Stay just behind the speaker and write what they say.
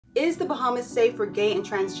Is the Bahamas safe for gay and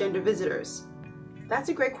transgender visitors? That's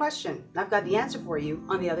a great question. I've got the answer for you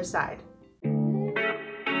on the other side.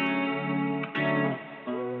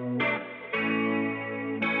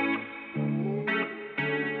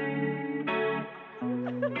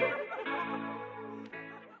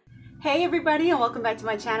 Hey everybody, and welcome back to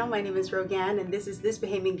my channel. My name is Rogan, and this is This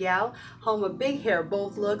Bahamian Gyal, home of big hair,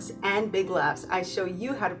 bold looks, and big laughs. I show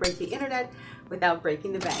you how to break the internet without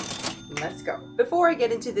breaking the bank. Let's go. Before I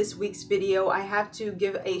get into this week's video, I have to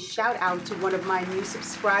give a shout out to one of my new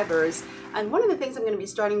subscribers. And one of the things I'm going to be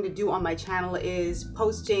starting to do on my channel is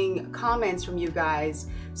posting comments from you guys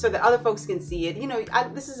so that other folks can see it. You know,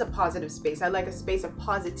 this is a positive space. I like a space of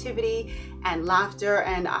positivity and laughter,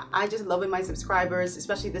 and I just love it. My subscribers,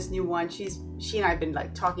 especially this new one, she and I have been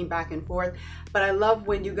like talking back and forth. But I love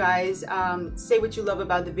when you guys say what you love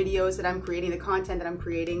about the videos that I'm creating, the content that I'm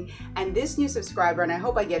creating. And this new subscriber, and I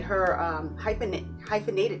hope I get her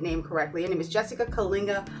hyphenated name correctly. Her name is Jessica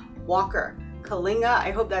Kalinga Walker. Kalinga,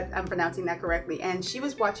 I hope that I'm pronouncing that correctly. And she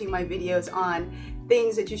was watching my videos on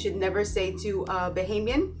things that you should never say to a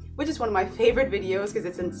Bahamian, which is one of my favorite videos because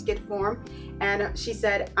it's in skit form. And she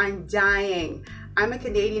said, "I'm dying. I'm a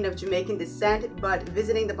Canadian of Jamaican descent, but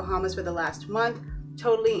visiting the Bahamas for the last month.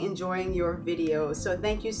 Totally enjoying your videos." So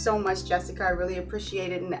thank you so much, Jessica. I really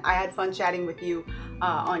appreciate it, and I had fun chatting with you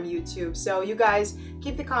on YouTube. So you guys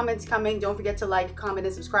keep the comments coming. Don't forget to like, comment,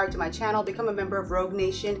 and subscribe to my channel. Become a member of Rogue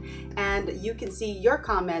Nation, and you can see your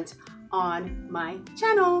comment on my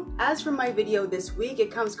channel. As for my video this week, it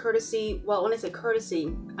comes courtesy, well, when I say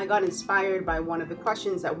courtesy, I got inspired by one of the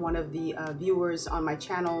questions that one of the viewers on my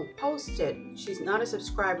channel posted. She's not a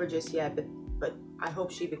subscriber just yet, but I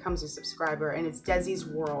hope she becomes a subscriber, and it's Desi's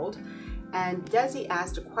World. And Desi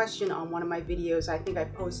asked a question on one of my videos. I think I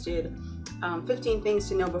posted 15 things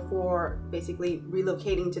to know before basically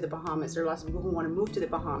relocating to the Bahamas. There are lots of people who want to move to the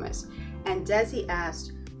Bahamas. And Desi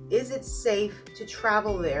asked, is it safe to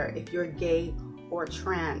travel there if you're gay or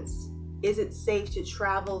trans? Is it safe to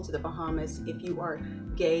travel to the Bahamas if you are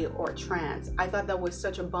gay or trans? I thought that was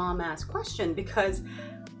such a bomb-ass question because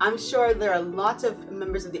I'm sure there are lots of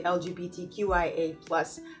members of the LGBTQIA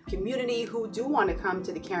plus community who do want to come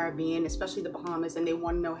to the Caribbean, especially the Bahamas, and they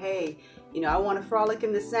want to know, hey, you know, I want to frolic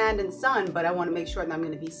in the sand and sun, but I want to make sure that I'm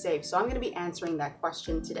going to be safe. So I'm going to be answering that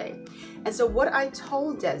question today. And so what I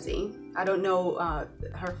told Desi, I don't know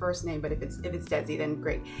her first name, but if it's Desi, then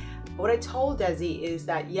great. What I told Desi is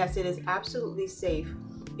that yes, it is absolutely safe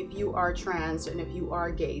if you are trans and if you are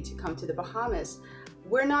gay to come to the Bahamas.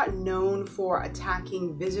 We're not known for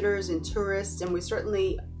attacking visitors and tourists, and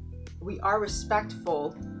we are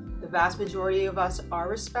respectful. The vast majority of us are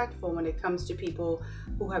respectful when it comes to people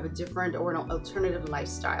who have a different or an alternative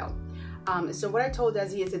lifestyle. So what I told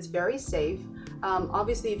Desi is it's very safe.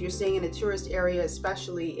 Obviously, if you're staying in a tourist area,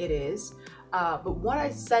 especially, it is. But what I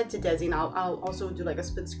said to Desi, and I'll also do like a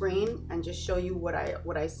split screen and just show you what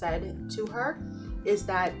I said to her, is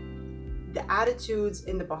that the attitudes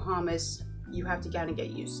in the Bahamas you have to kind of get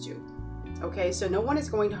used to. Okay, so no one is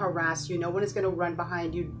going to harass you. No one is going to run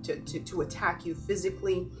behind you to attack you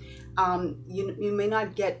physically. You may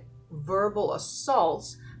not get verbal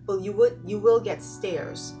assaults, but you will get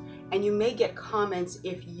stares, and you may get comments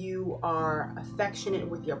if you are affectionate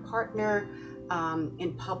with your partner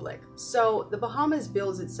in public. So the Bahamas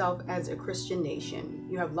bills itself as a Christian nation.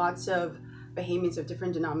 You have lots of Bahamians of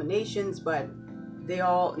different denominations, but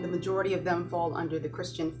the majority of them fall under the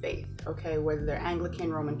Christian faith, okay? Whether they're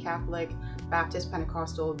Anglican, Roman Catholic, Baptist,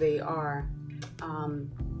 Pentecostal, they are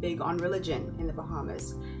big on religion in the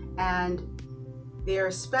Bahamas. And they are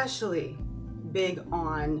especially big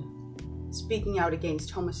on speaking out against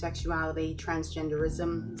homosexuality,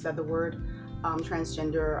 transgenderism, is that the word?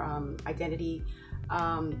 Transgender identity.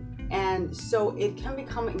 And so it can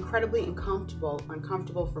become incredibly uncomfortable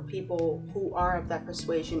for people who are of that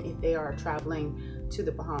persuasion if they are traveling to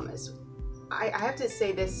the Bahamas. I have to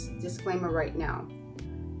say this disclaimer right now.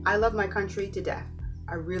 I love my country to death.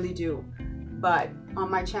 I really do. But on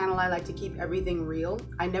my channel, I like to keep everything real.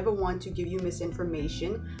 I never want to give you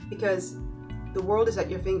misinformation because the world is at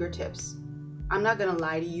your fingertips. I'm not gonna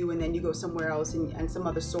lie to you and then you go somewhere else and some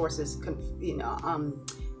other sources,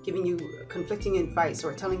 giving you conflicting advice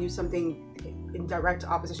or telling you something in direct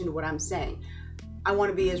opposition to what I'm saying. I want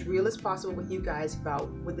to be as real as possible with you guys about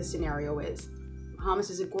what the scenario is. Bahamas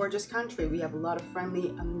is a gorgeous country. We have a lot of friendly,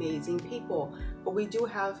 amazing people, but we do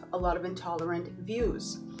have a lot of intolerant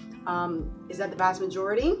views. Is that the vast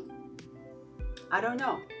majority? I don't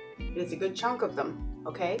know. It's a good chunk of them,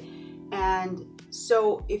 okay? And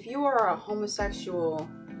so if you are a homosexual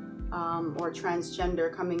or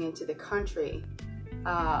transgender coming into the country,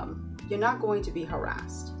 you're not going to be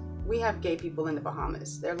harassed. we have gay people in the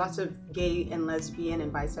Bahamas. There are lots of gay and lesbian and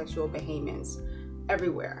bisexual Bahamians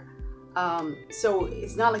everywhere. So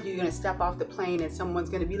it's not like you're gonna step off the plane and someone's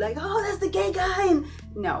gonna be like, oh, that's the gay guy, and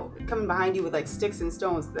no, coming behind you with like sticks and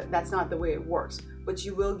stones. That's not the way it works. But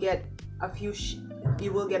you will get a few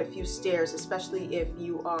stares, especially if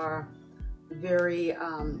you are very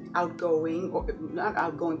outgoing, or not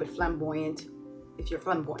outgoing but flamboyant. If you're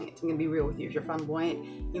flamboyant, I'm gonna be real with you. If you're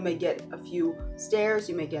flamboyant, you may get a few stares,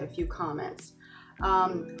 you may get a few comments.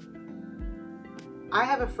 I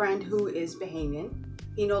have a friend who is Bahamian.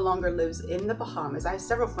 He no longer lives in the Bahamas. I have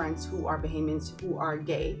several friends who are Bahamians who are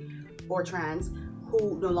gay or trans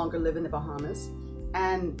who no longer live in the Bahamas.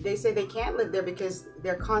 And they say they can't live there because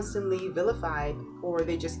they're constantly vilified, or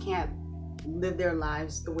they just can't live their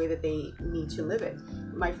lives the way that they need to live it.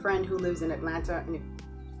 My friend who lives in Atlanta, and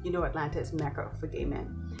you know Atlanta is Mecca for gay men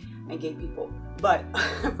and gay people, but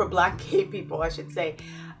for black gay people, I should say,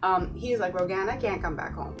 he is like, Rogan, I can't come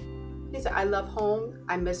back home. He said, I love home,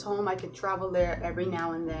 I miss home, I can travel there every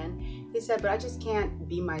now and then. He said, but I just can't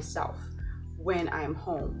be myself when I am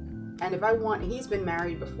home. And if I want, he's been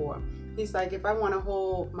married before. He's like, if I want to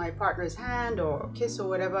hold my partner's hand or kiss or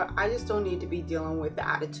whatever, I just don't need to be dealing with the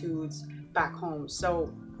attitudes back home.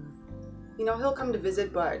 So, you know, he'll come to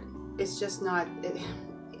visit, but it's just not,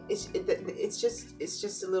 it's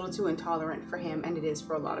just a little too intolerant for him, and it is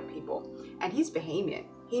for a lot of people. And he's Bahamian.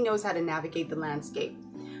 He knows how to navigate the landscape.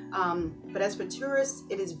 But as for tourists,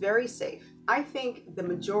 it is very safe. I think the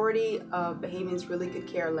majority of Bahamians really could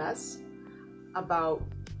care less about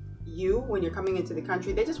you when you're coming into the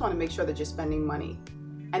country. They just want to make sure that you're spending money,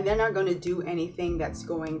 and they're not going to do anything that's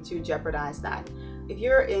going to jeopardize that. If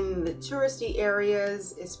you're in the touristy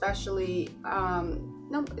areas, especially,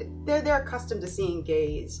 no, they're accustomed to seeing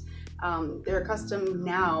gays. They're accustomed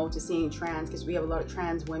now to seeing trans, because we have a lot of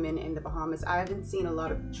trans women in the Bahamas. I haven't seen a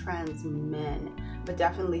lot of trans men, but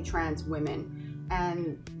definitely trans women,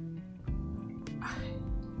 and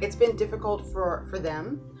it's been difficult for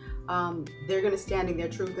them. They're going to stand in their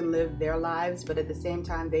truth and live their lives, but at the same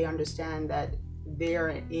time, they understand that they're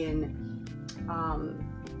in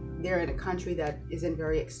a country that isn't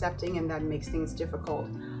very accepting, and that makes things difficult.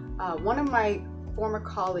 One of my former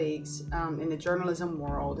colleagues in the journalism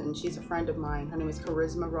world, and she's a friend of mine, her name is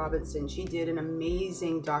Karissma. She did an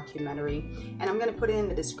amazing documentary, and I'm going to put it in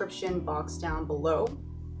the description box down below.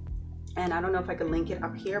 And I don't know if I can link it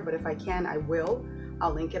up here, but if I can, I will.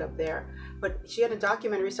 I'll link it up there. But she had a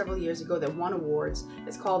documentary several years ago that won awards.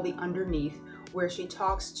 It's called The Underneath, where she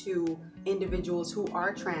talks to individuals who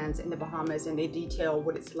are trans in the Bahamas, and they detail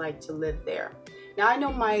what it's like to live there. Now, I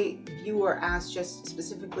know my viewer asked just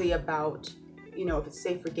specifically about, you know, if it's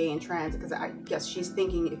safe for gay and trans, because I guess she's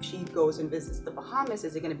thinking if she goes and visits the Bahamas,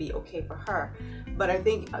 is it going to be okay for her? But I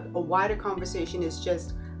think a wider conversation is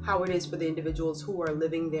just how it is for the individuals who are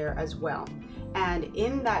living there as well. And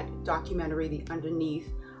in that documentary, The Underneath,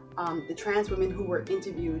 the trans women who were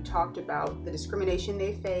interviewed talked about the discrimination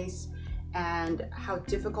they face and how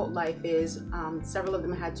difficult life is. Several of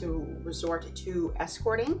them had to resort to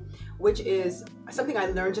escorting, which is something I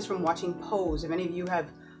learned just from watching Pose. If any of you have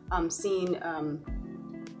seen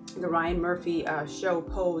the Ryan Murphy show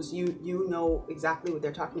Pose, you know exactly what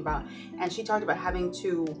they're talking about. And she talked about having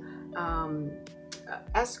to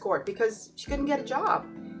escort because she couldn't get a job.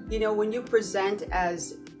 You know, when you present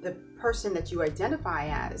as the person that you identify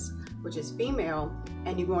as, which is female,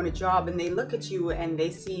 and you go on a job and they look at you and they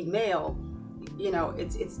see male, you know,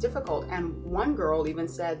 it's difficult. And one girl even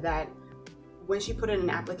said that when she put in an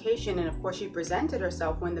application, and of course she presented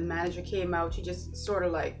herself, when the manager came out, she just sort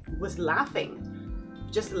of like was laughing.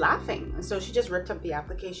 And so she just ripped up the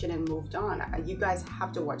application and moved on. You guys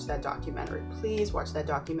have to watch that documentary. Please watch that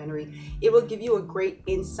documentary. It will give you a great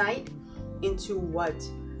insight into what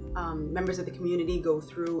members of the community go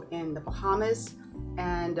through in the Bahamas,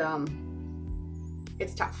 and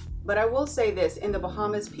it's tough. But I will say this, in the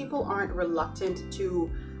Bahamas, people aren't reluctant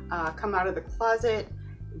to come out of the closet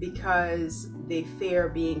because they fear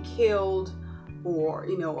being killed or,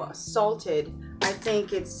 you know, assaulted. I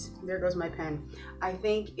think it's, there goes my pen. I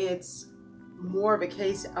think it's more of a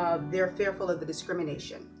case of they're fearful of the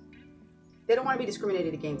discrimination. They don't want to be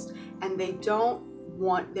discriminated against, and they don't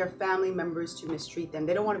want their family members to mistreat them.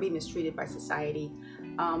 They don't want to be mistreated by society,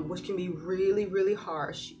 which can be really, really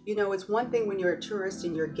harsh. You know, it's one thing when you're a tourist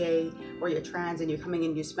and you're gay or you're trans and you're coming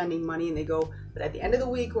in, you're spending money, and they go, but at the end of the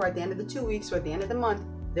week or at the end of the 2 weeks or at the end of the month,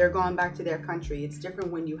 they're going back to their country. It's different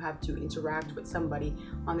when you have to interact with somebody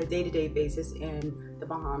on a day-to-day basis in the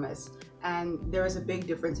Bahamas. And there is a big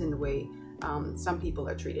difference in the way some people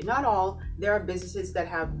are treated. Not all. There are businesses that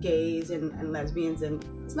have gays and lesbians, and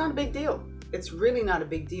it's not a big deal. it's really not a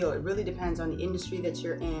big deal. It really depends on the industry that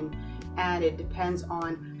you're in, and it depends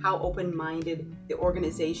on how open-minded the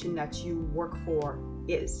organization that you work for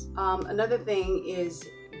is. Another thing is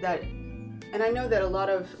that, and I know that a lot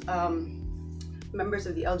of members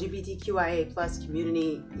of the LGBTQIA plus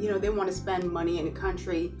community, they want to spend money in a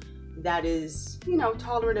country that is,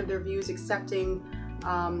 tolerant of their views, accepting,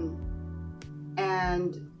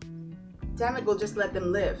 and damn it, we'll just let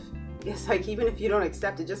them live. It's like, even if you don't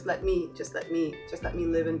accept it, just let me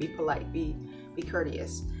live and be polite, be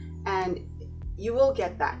courteous. And you will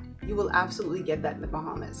get that. You will absolutely get that in the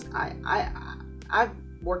Bahamas. I've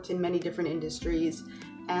worked in many different industries,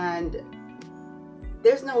 and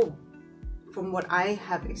there's no, from what I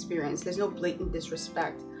have experienced, there's no blatant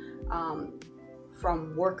disrespect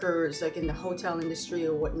from workers, like in the hotel industry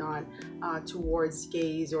or whatnot, towards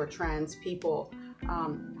gays or trans people.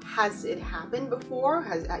 Has it happened before?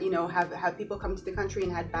 Have people come to the country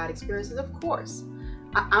and had bad experiences? Of course.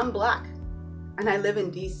 I'm Black, and I live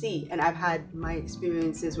in DC, and I've had my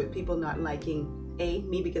experiences with people not liking A,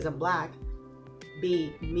 me because I'm Black,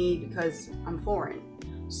 B, me because I'm foreign.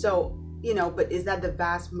 So, but is that the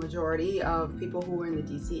vast majority of people who are in the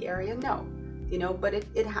DC area? No, but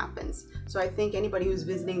it happens. So I think anybody who's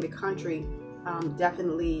visiting the country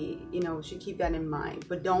definitely, should keep that in mind.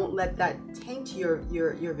 But don't let that taint your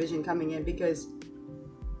vision coming in, because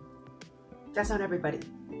that's not everybody.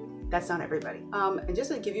 That's not everybody. And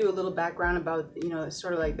just to give you a little background about,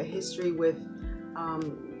 sort of like the history with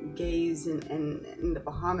gays in the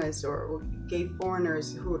Bahamas, or gay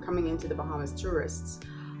foreigners who are coming into the Bahamas, tourists.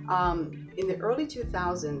 In the early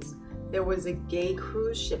 2000s, there was a gay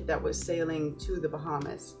cruise ship that was sailing to the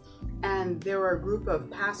Bahamas, and there were a group of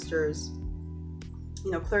pastors,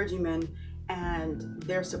 clergymen, and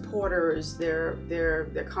their supporters, their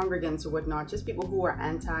congregants or whatnot, just people who are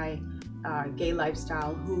anti-gay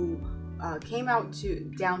lifestyle, who came out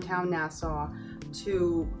to downtown Nassau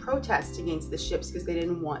to protest against the ships because they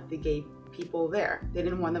didn't want the gay people there. They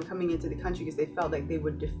didn't want them coming into the country because they felt like they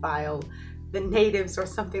would defile the natives or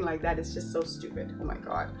something like that. It's just so stupid. Oh my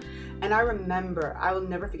God. And I remember, I will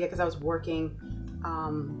never forget, because I was working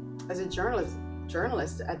as a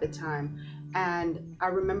journalist at the time, and I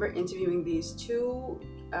remember interviewing these two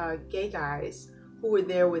gay guys who were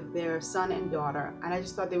there with their son and daughter, and I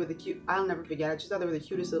just thought they were the cute. I'll never forget. I just thought they were the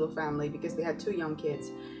cutest little family because they had two young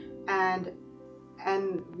kids, and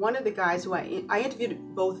one of the guys who I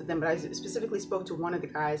interviewed both of them, but I specifically spoke to one of the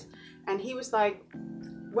guys, and he was like,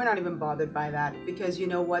 we're not even bothered by that, because you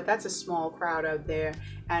know what, that's a small crowd out there,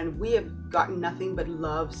 and we have gotten nothing but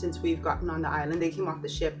love since we've gotten on the island. They came off the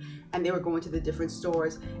ship and they were going to the different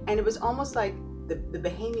stores, and it was almost like the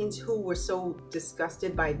Bahamians who were so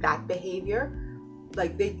disgusted by that behavior,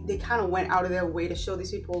 like they kind of went out of their way to show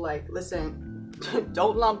these people, like, listen,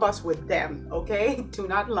 don't lump us with them, okay? Do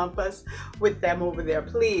not lump us with them over there,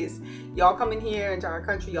 please. Y'all coming here into our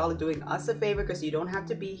country, y'all are doing us a favor, because you don't have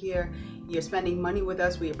to be here. You're spending money with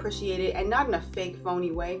us. We appreciate it, and not in a fake,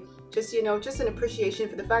 phony way. Just, just an appreciation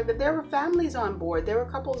for the fact that there were families on board, there were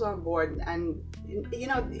couples on board, and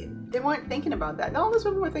they weren't thinking about that. All those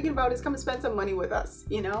people were thinking about is come and spend some money with us,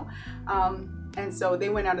 and so they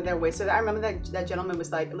went out of their way. So I remember that gentleman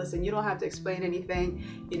was like, listen, you don't have to explain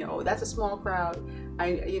anything. That's a small crowd.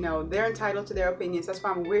 They're entitled to their opinions. That's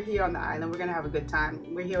fine. We're here on the island. We're going to have a good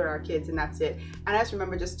time. We're here with our kids, and that's it. And I just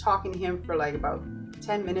remember just talking to him for like about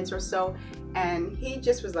 10 minutes or so. And he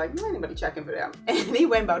just was like, no, anybody checking for them. And he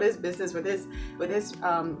went about his business with his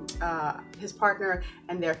partner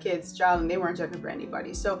and their kids, child, and they weren't checking for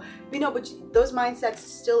anybody. So, but those mindsets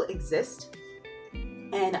still exist.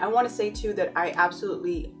 And I want to say too that I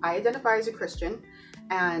identify as a Christian,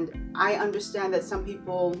 and I understand that some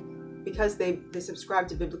people, because they subscribe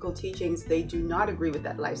to biblical teachings, they do not agree with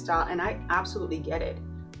that lifestyle, and I absolutely get it,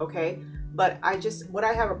 okay? But what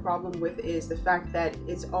I have a problem with is the fact that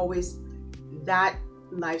it's always that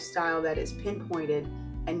lifestyle that is pinpointed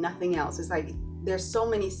and nothing else. It's like there's so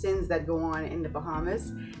many sins that go on in the Bahamas,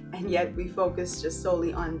 and yet we focus just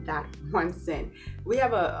solely on that one sin. We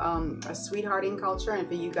have a sweethearting culture, and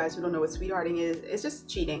for you guys who don't know what sweethearting is, it's just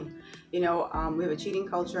cheating. We have a cheating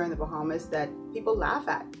culture in the Bahamas that people laugh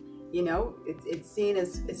at. It's seen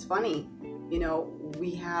as it's funny.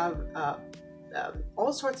 We have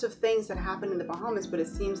all sorts of things that happen in the Bahamas, but it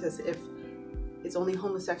seems as if it's only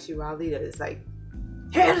homosexuality that is like,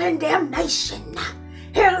 hell and damnation,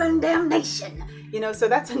 hell and damnation. So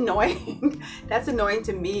that's annoying. That's annoying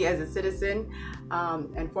to me as a citizen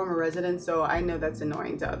and former resident. So I know that's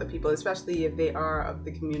annoying to other people, especially if they are of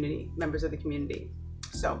the community, members of the community.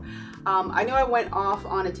 So I know I went off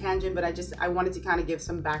on a tangent, but I wanted to kind of give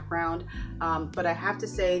some background. But I have to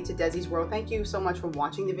say to Desi's World, thank you so much for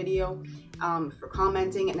watching the video, for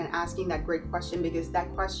commenting and then asking that great question, because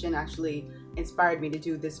that question actually inspired me to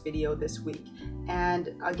do this video this week. And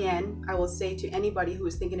again, I will say to anybody who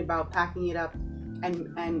is thinking about packing it up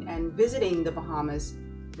and visiting the Bahamas,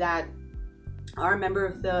 that are a member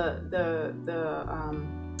of the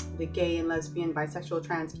gay and lesbian, bisexual,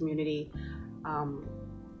 trans community,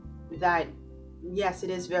 that yes, it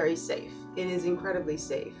is very safe. It is incredibly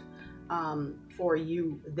safe for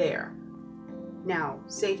you there. Now,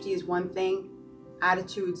 safety is one thing,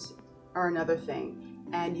 attitudes are another thing,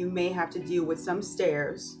 and you may have to deal with some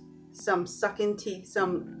stares, some sucking teeth,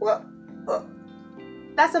 some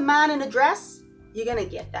that's a man in a dress, you're gonna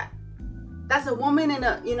get that. That's a woman in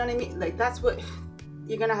a, you know what I mean? Like, that's what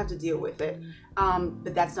you're gonna have to deal with it.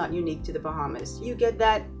 But that's not unique to the Bahamas. You get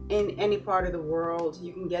that in any part of the world.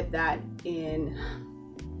 You can get that in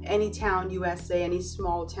any town, USA, any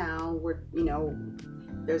small town where, you know,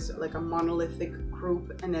 there's like a monolithic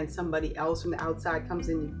group, and then somebody else from the outside comes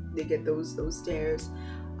in, they get those stares.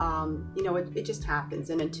 You know, it just happens.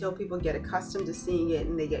 And until people get accustomed to seeing it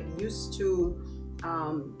and they get used to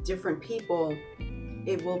different people,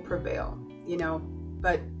 it will prevail, you know.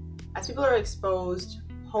 But as people are exposed,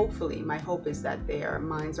 hopefully, my hope is that their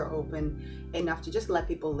minds are open enough to just let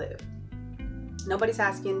people live. Nobody's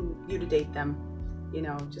asking you to date them, you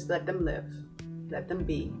know, just let them live, let them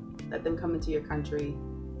be, let them come into your country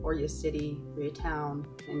or your city or your town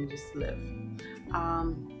and just live.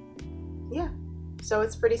 Yeah, so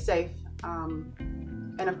it's pretty safe.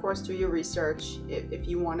 And of course, do your research. If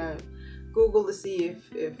you want to Google to see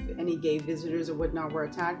if any gay visitors or whatnot were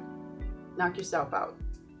attacked, knock yourself out.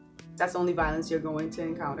 That's the only violence you're going to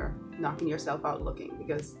encounter, knocking yourself out looking,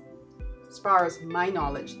 because as far as my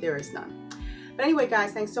knowledge, there is none. But anyway,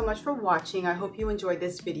 guys, thanks so much for watching. I hope you enjoyed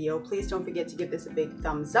this video. Please don't forget to give this a big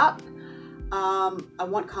thumbs up. I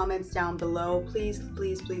want comments down below. Please,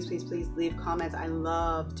 please, please, please, please leave comments. I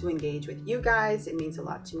love to engage with you guys. It means a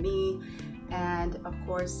lot to me. And of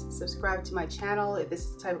course, subscribe to my channel if this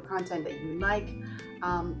is the type of content that you like.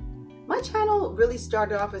 My channel really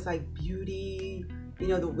started off as like beauty, you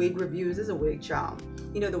know, the wig reviews. This is a wig child.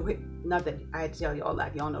 You know, the wig, not that I had to tell you all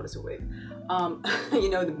that, y'all know it's a wig. You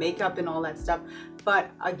know, the makeup and all that stuff.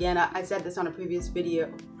 But again, I said this on a previous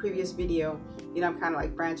video, you know, I'm kind of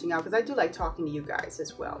like branching out because I do like talking to you guys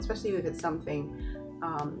as well, especially if it's something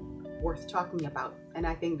worth talking about. And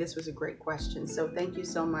I think this was a great question. So thank you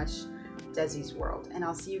so much, Desi's World. And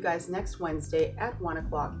I'll see you guys next Wednesday at 1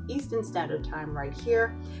 o'clock Eastern Standard Time right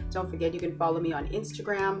here. Don't forget, you can follow me on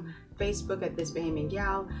Instagram, Facebook at This Bahamian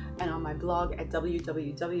Gyal, and on my blog at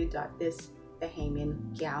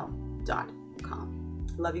www.thisbahamiangyal.com.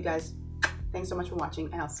 Love you guys. Thanks so much for watching,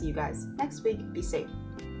 and I'll see you guys next week. Be safe.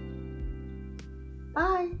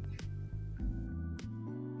 Bye.